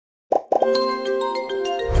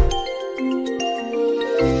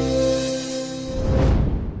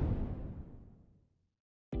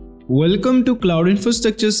Welcome to Cloud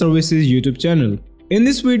Infrastructure Services YouTube channel. In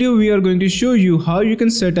this video, we are going to show you how you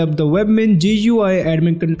can set up the Webmin GUI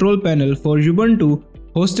admin control panel for Ubuntu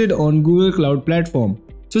hosted on Google Cloud Platform.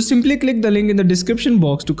 So simply click the link in the description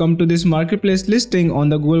box to come to this marketplace listing on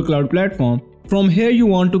the Google Cloud Platform. From here, you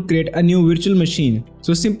want to create a new virtual machine.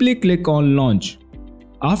 So simply click on Launch.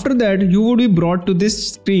 After that, you will be brought to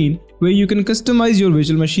this screen where you can customize your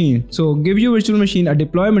virtual machine. So give your virtual machine a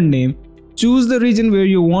deployment name. Choose the region where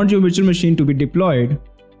you want your virtual machine to be deployed.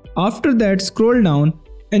 After that, scroll down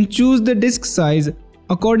and choose the disk size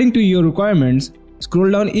according to your requirements.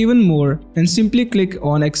 Scroll down even more and simply click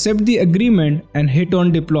on Accept the agreement and hit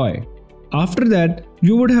on Deploy. After that,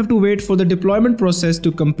 you would have to wait for the deployment process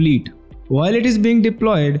to complete. While it is being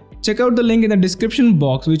deployed, check out the link in the description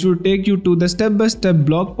box which will take you to the step-by-step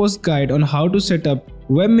blog post guide on how to set up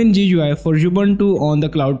Webmin GUI for Ubuntu on the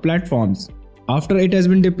cloud platforms. After it has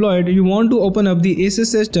been deployed, you want to open up the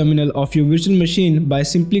SSH terminal of your virtual machine by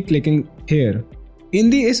simply clicking here. In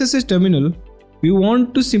the SSH terminal, we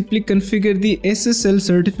want to simply configure the SSL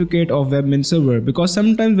certificate of Webmin server, because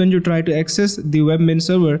sometimes when you try to access the Webmin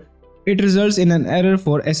server, it results in an error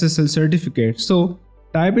for SSL certificate. So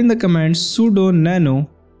type in the command sudo nano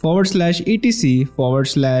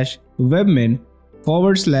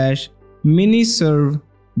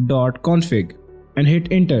 /etc/webmin/miniserve.config and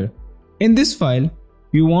hit enter. In this file,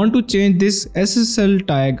 you want to change this SSL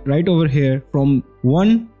tag right over here from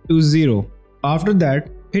 1 to 0. After that,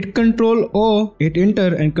 hit Ctrl O, hit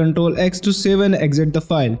enter and Ctrl X to save and exit the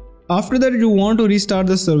file. After that, you want to restart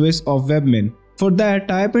the service of Webmin. For that,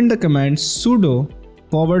 type in the command sudo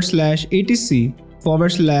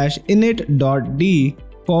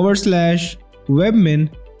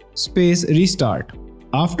 /etc/init.d/webmin-restart.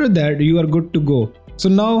 After that, you are good to go. So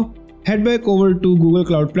now, head back over to Google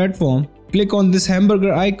Cloud Platform, click on this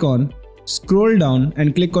hamburger icon, scroll down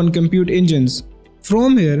and click on Compute Engines.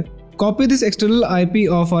 From here, copy this external IP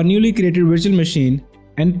of our newly created virtual machine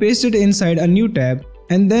and paste it inside a new tab,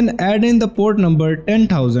 and then add in the port number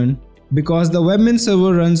 10,000 because the Webmin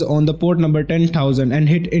server runs on the port number 10,000 and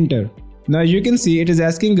hit enter. Now you can see it is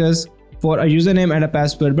asking us for a username and a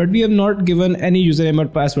password, but we have not given any username or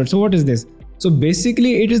password. So what is this? So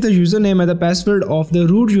basically it is the username and the password of the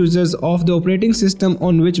root users of the operating system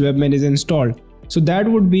on which Webmin is installed. So that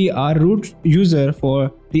would be our root user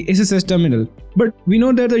for the SSH terminal. But we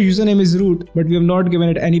know that the username is root, but we have not given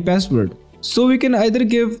it any password. So we can either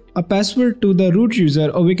give a password to the root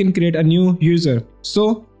user or we can create a new user.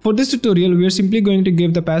 So for this tutorial, we are simply going to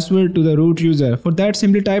give the password to the root user. For that,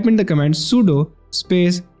 simply type in the command sudo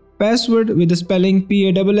space password with the spelling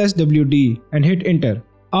PASSWD and hit enter.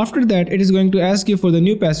 After that, it is going to ask you for the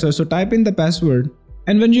new password, so type in the password,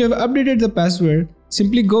 and when you have updated the password,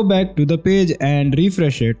 simply go back to the page and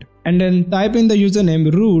refresh it, and then type in the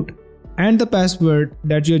username root and the password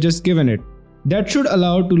that you have just given it. That should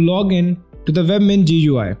allow to log in to the Webmin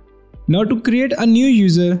GUI. Now to create a new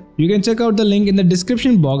user, you can check out the link in the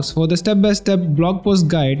description box for the step-by-step blog post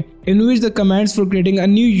guide in which the commands for creating a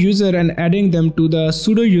new user and adding them to the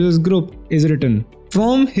sudo users group is written.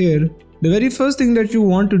 From here, the very first thing that you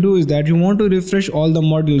want to do is that you want to refresh all the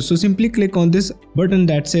modules. So simply click on this button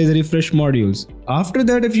that says refresh modules. After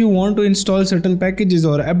that, if you want to install certain packages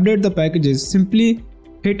or update the packages, simply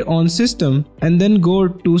hit on system and then go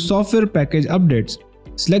to software package updates.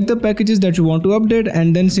 Select the packages that you want to update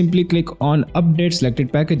and then simply click on update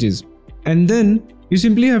selected packages. And then you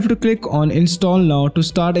simply have to click on install now to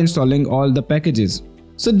start installing all the packages.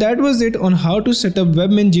 So that was it on how to set up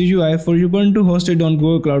Webmin GUI for Ubuntu hosted on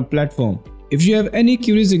Google Cloud Platform. If you have any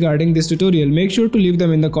queries regarding this tutorial, make sure to leave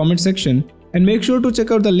them in the comment section and make sure to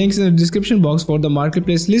check out the links in the description box for the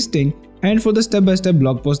marketplace listing and for the step-by-step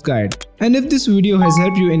blog post guide. And if this video has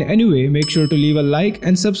helped you in any way, make sure to leave a like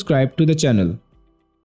and subscribe to the channel.